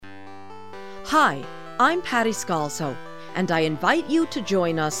Hi, I'm Patty Scalzo, and I invite you to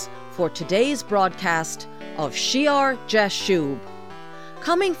join us for today's broadcast of Shear Jeshub.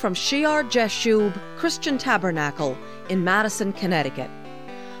 Coming from Shear Jeshub Christian Tabernacle in Madison, Connecticut,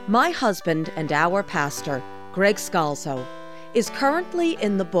 my husband and our pastor, Greg Scalzo, is currently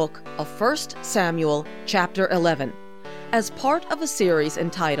in the book of 1 Samuel chapter 11, as part of a series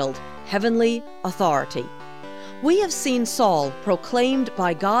entitled Heavenly Authority. We have seen Saul proclaimed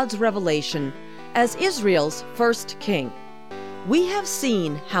by God's revelation as Israel's first king. We have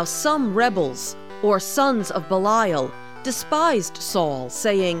seen how some rebels, or sons of Belial, despised Saul,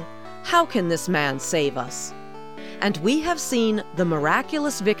 saying, "How can this man save us?" And we have seen the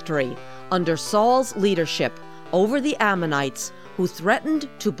miraculous victory under Saul's leadership over the Ammonites, who threatened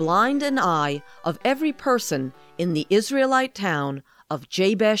to blind an eye of every person in the Israelite town of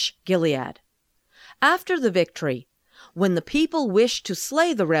Jabesh Giliead. After the victory, when the people wished to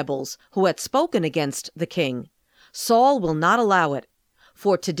slay the rebels who had spoken against the king, Saul will not allow it,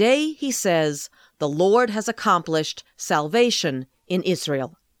 for today, he says, the Lord has accomplished salvation in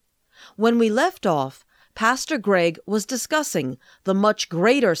Israel. When we left off, Pastor Greg was discussing the much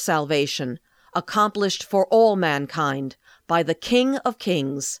greater salvation accomplished for all mankind by the King of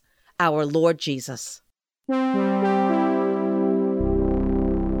Kings, our Lord Jesus.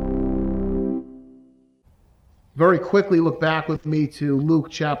 Very quickly look back with me to Luke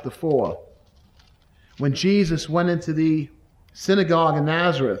chapter 4. When Jesus went into the synagogue in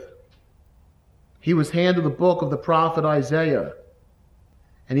Nazareth, he was handed the book of the prophet Isaiah.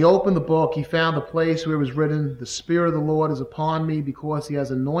 And he opened the book, he found the place where it was written, "The Spirit of the Lord is upon me, because he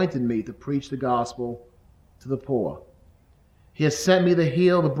has anointed me to preach the gospel to the poor. He has sent me to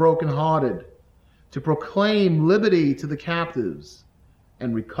heal the brokenhearted, to proclaim liberty to the captives,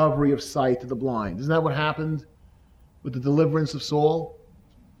 and recovery of sight to the blind." Isn't that what happened with the deliverance of Saul?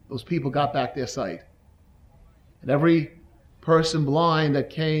 Those people got back their sight. And every person blind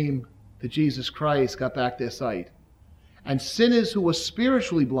that came to Jesus Christ got back their sight. And sinners who were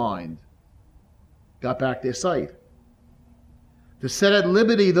spiritually blind got back their sight. To set at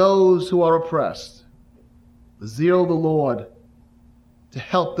liberty those who are oppressed. The zeal of the Lord to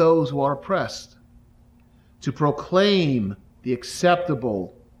help those who are oppressed. To proclaim the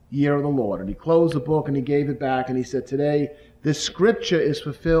acceptable year of the Lord. And he closed the book and he gave it back and he said, "Today, this scripture is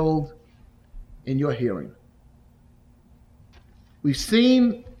fulfilled in your hearing." We've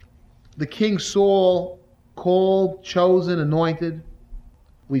seen the King Saul called, chosen, anointed.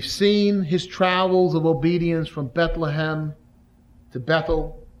 We've seen his travels of obedience from Bethlehem to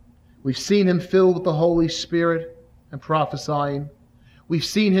Bethel. We've seen him filled with the Holy Spirit and prophesying. We've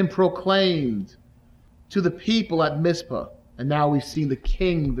seen him proclaimed to the people at Mizpah. And now we've seen the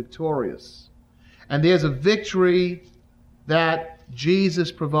King victorious. And there's a victory that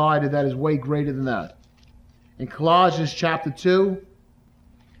Jesus provided that is way greater than that. In Colossians chapter 2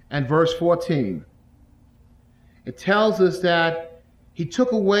 and verse 14, it tells us that he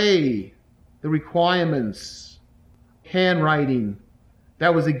took away the requirements, handwriting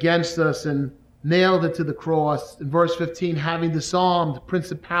that was against us, and nailed it to the cross. In verse 15, having disarmed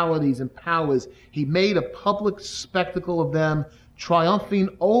principalities and powers, he made a public spectacle of them, triumphing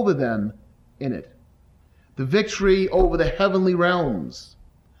over them in it. The victory over the heavenly realms,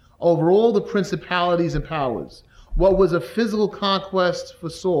 over all the principalities and powers. What was a physical conquest for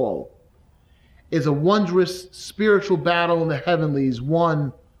Saul is a wondrous spiritual battle in the heavenlies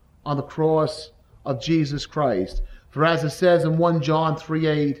won on the cross of Jesus Christ. For as it says in 1 John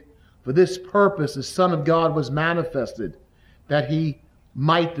 3:8, "For this purpose the Son of God was manifested, that he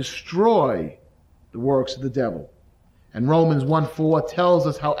might destroy the works of the devil." And Romans 1:4 tells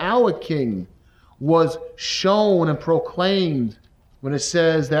us how our King was shown and proclaimed when it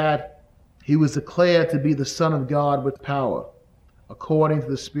says that he was declared to be the Son of God with power, according to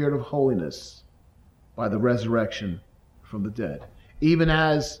the Spirit of holiness, by the resurrection from the dead. Even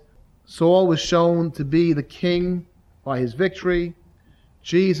as Saul was shown to be the king by his victory,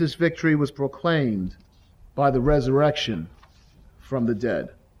 Jesus' victory was proclaimed by the resurrection from the dead.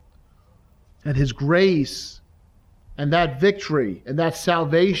 And his grace and that victory and that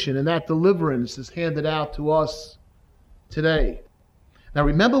salvation and that deliverance is handed out to us today. Now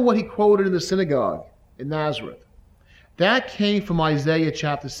remember what he quoted in the synagogue in Nazareth. That came from Isaiah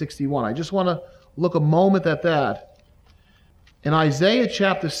chapter 61. I just want to look a moment at that. In Isaiah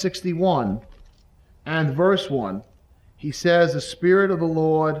chapter 61 and verse 1, he says, "The Spirit of the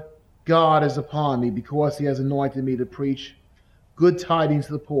Lord God is upon me, because he has anointed me to preach good tidings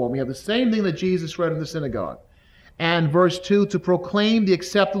to the poor." And we have the same thing that Jesus read in the synagogue. And verse 2, "to proclaim the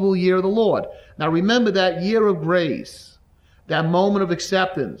acceptable year of the Lord." Now remember that year of grace, that moment of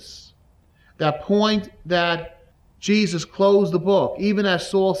acceptance, That point that Jesus closed the book, even as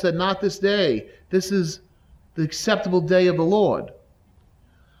Saul said, not this day, this is the acceptable day of the Lord.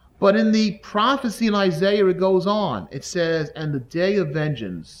 But in the prophecy in Isaiah, it goes on. It says, and the day of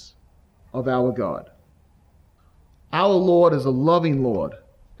vengeance of our God. Our Lord is a loving Lord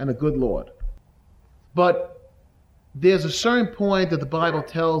and a good Lord. But there's a certain point that the Bible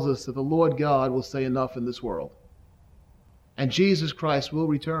tells us that the Lord God will say enough in this world. And Jesus Christ will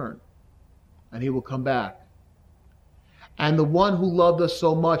return. And he will come back. And the one who loved us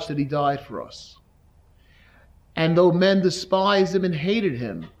so much that he died for us. And though men despised him and hated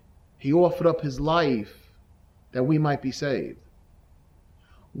him, he offered up his life that we might be saved.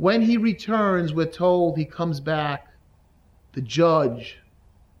 When he returns, we're told he comes back to judge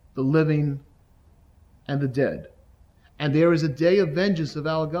the living and the dead. And there is a day of vengeance of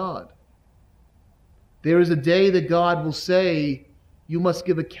our God. There is a day that God will say, you must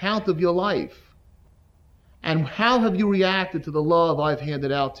give account of your life. And how have you reacted to the love I've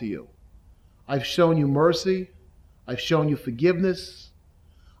handed out to you? I've shown you mercy. I've shown you forgiveness.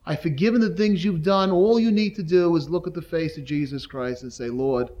 I've forgiven the things you've done. All you need to do is look at the face of Jesus Christ and say,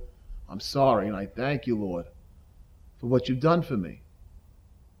 Lord, I'm sorry, and I thank you, Lord, for what you've done for me.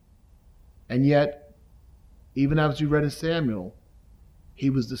 And yet, even as we read in Samuel, he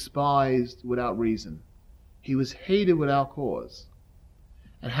was despised without reason. He was hated without cause.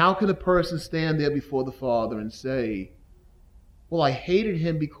 And how can a person stand there before the Father and say, well, I hated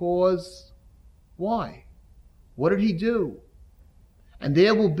him because, why? What did he do? And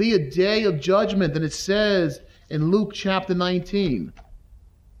there will be a day of judgment. And it says in Luke chapter 19,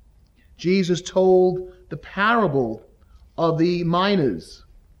 Jesus told the parable of the miners.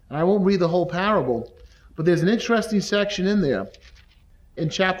 And I won't read the whole parable, but there's an interesting section in there. In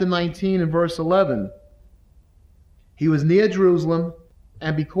chapter 19 and verse 11, he was near Jerusalem,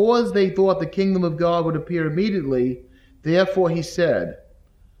 and because they thought the kingdom of God would appear immediately, therefore he said,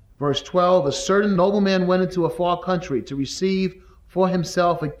 verse 12, a certain nobleman went into a far country to receive for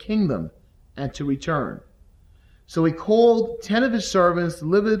himself a kingdom and to return. So he called 10 of his servants,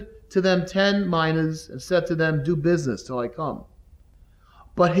 delivered to them 10 minas, and said to them, do business till I come.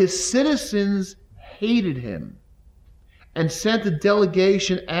 But his citizens hated him and sent a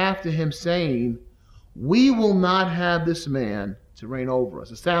delegation after him, saying, we will not have this man to reign over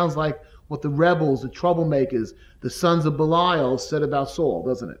us. It sounds like what the rebels, the troublemakers, the sons of Belial said about Saul,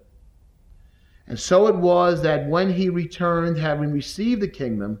 doesn't it? And so it was that when he returned, having received the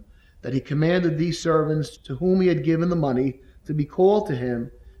kingdom, that he commanded these servants to whom he had given the money to be called to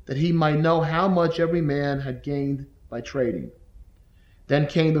him, that he might know how much every man had gained by trading. Then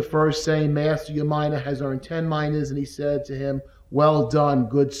came the first, saying, Master, your mina has earned 10 minas. And he said to him, well done,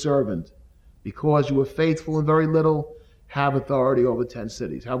 good servant. Because you were faithful in very little, have authority over 10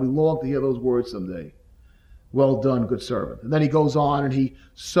 cities. How we long to hear those words someday. Well done, good servant. And then he goes on and he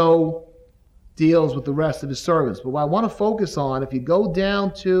so deals with the rest of his servants. But what I want to focus on, if you go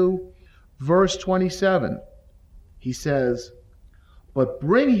down to verse 27, he says, but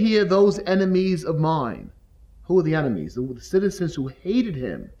bring here those enemies of mine. Who are the enemies? The citizens who hated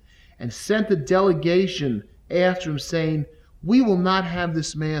him and sent a delegation after him saying, we will not have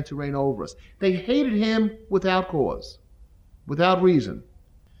this man to reign over us. They hated him without cause, without reason.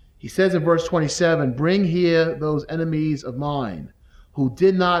 He says in verse 27, bring here those enemies of mine who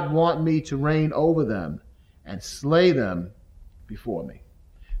did not want me to reign over them, and slay them before me.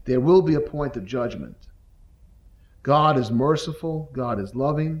 There will be a point of judgment. God is merciful. God is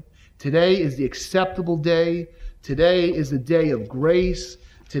loving. Today is the acceptable day. Today is the day of grace.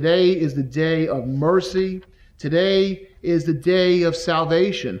 Today is the day of mercy. Today is the day of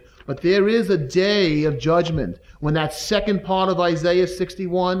salvation. But there is a day of judgment when that second part of Isaiah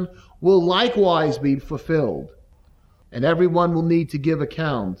 61 will likewise be fulfilled. And everyone will need to give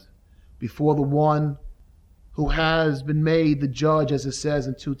account before the one who has been made the judge, as it says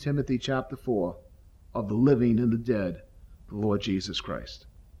in 2 Timothy chapter 4, of the living and the dead, the Lord Jesus Christ.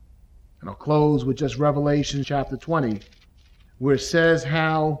 And I'll close with just Revelation chapter 20, where it says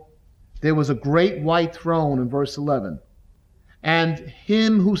how there was a great white throne in verse 11, and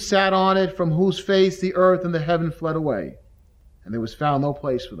him who sat on it, from whose face the earth and the heaven fled away, and there was found no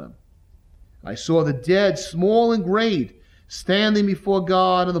place for them. I saw the dead, small and great, standing before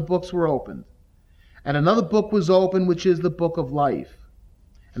God, and the books were opened. And another book was opened, which is the book of life.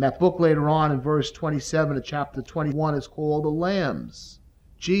 And that book later on in verse 27 of chapter 21 is called the Lamb's,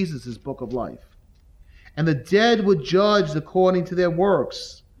 Jesus' book of life. And the dead were judged according to their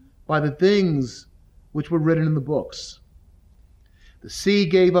works by the things which were written in the books. The sea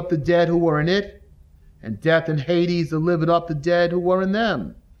gave up the dead who were in it, and death and Hades delivered up the dead who were in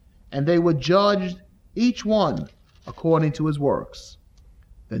them. and they were judged, each one according to his works.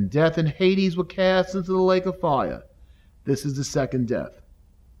 Then death and Hades were cast into the lake of fire. This is the second death.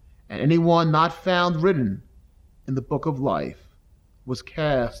 And anyone not found written in the book of life was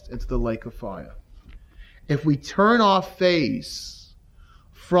cast into the lake of fire. If we turn our face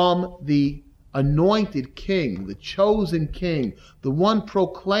from the anointed king, the chosen king, the one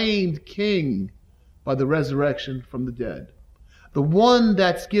proclaimed king by the resurrection from the dead, the one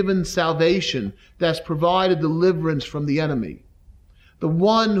that's given salvation, that's provided deliverance from the enemy, the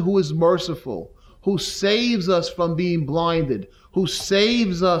one who is merciful, who saves us from being blinded, who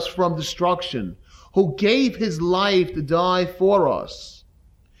saves us from destruction, who gave his life to die for us.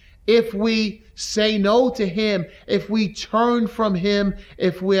 If we say no to him, if we turn from him,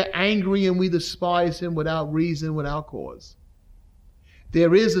 if we're angry and we despise him without reason, without cause,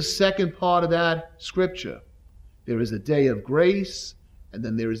 there is a second part of that scripture. There is a day of grace, and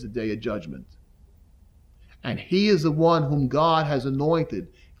then there is a day of judgment. And he is the one whom God has anointed,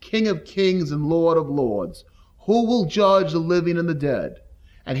 King of kings and Lord of lords, who will judge the living and the dead.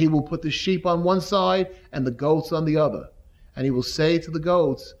 And he will put the sheep on one side and the goats on the other. And he will say to the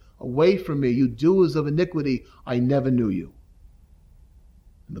goats, "Away from me, you doers of iniquity, I never knew you."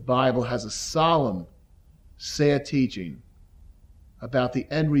 And the Bible has a solemn, sad teaching about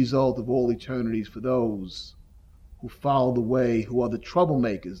the end result of all eternities for those who follow the way, who are the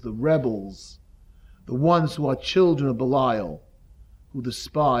troublemakers, the rebels, the ones who are children of Belial, who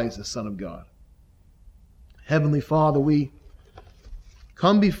despise the Son of God. Heavenly Father, we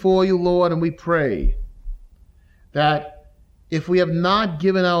come before you, Lord, and we pray that if we have not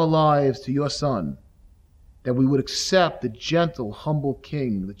given our lives to your Son, that we would accept the gentle, humble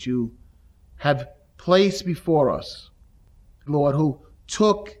King that you have placed before us, Lord, who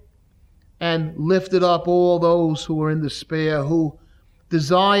took and lifted up all those who were in despair, who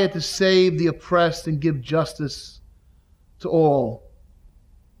desired to save the oppressed and give justice to all,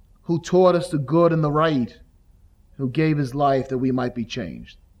 who taught us the good and the right, who gave his life that we might be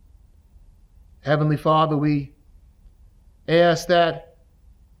changed. Heavenly Father, we ask that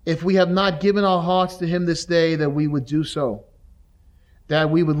if we have not given our hearts to him this day, that we would do so,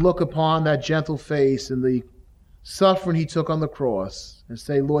 that we would look upon that gentle face and the suffering he took on the cross and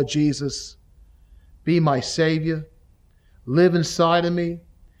say, "Lord Jesus, be my Savior, live inside of me,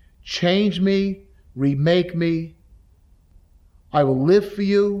 change me, remake me. I will live for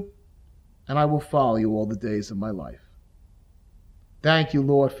you, and I will follow you all the days of my life." Thank you,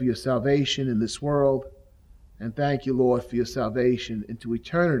 Lord, for your salvation in this world, and thank you, Lord, for your salvation into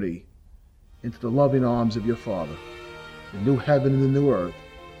eternity, into the loving arms of your Father, the new heaven and the new earth,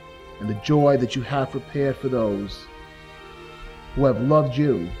 and the joy that you have prepared for those who have loved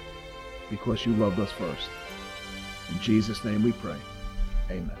you because you loved us first. In Jesus' name we pray.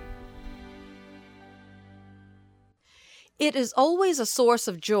 Amen. It is always a source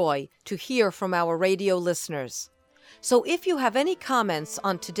of joy to hear from our radio listeners. So if you have any comments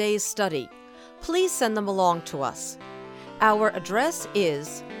on today's study, please send them along to us. Our address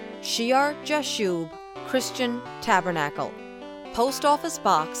is Shear Jashub Christian Tabernacle, Post Office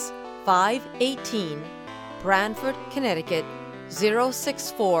Box 518, Branford, Connecticut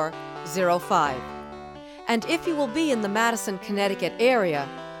 06405. And if you will be in the Madison, Connecticut area,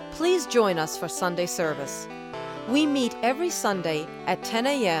 please join us for Sunday service. We meet every Sunday at 10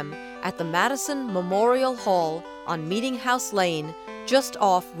 a.m. at the Madison Memorial Hall on Meeting House Lane, just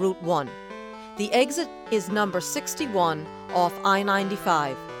off Route 1. The exit is number 61 off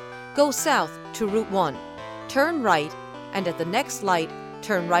I-95. Go south to Route 1, turn right, and at the next light,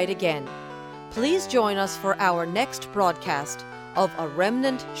 turn right again. Please join us for our next broadcast of A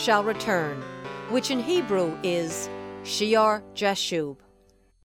Remnant Shall Return, which in Hebrew is Shear Jashub.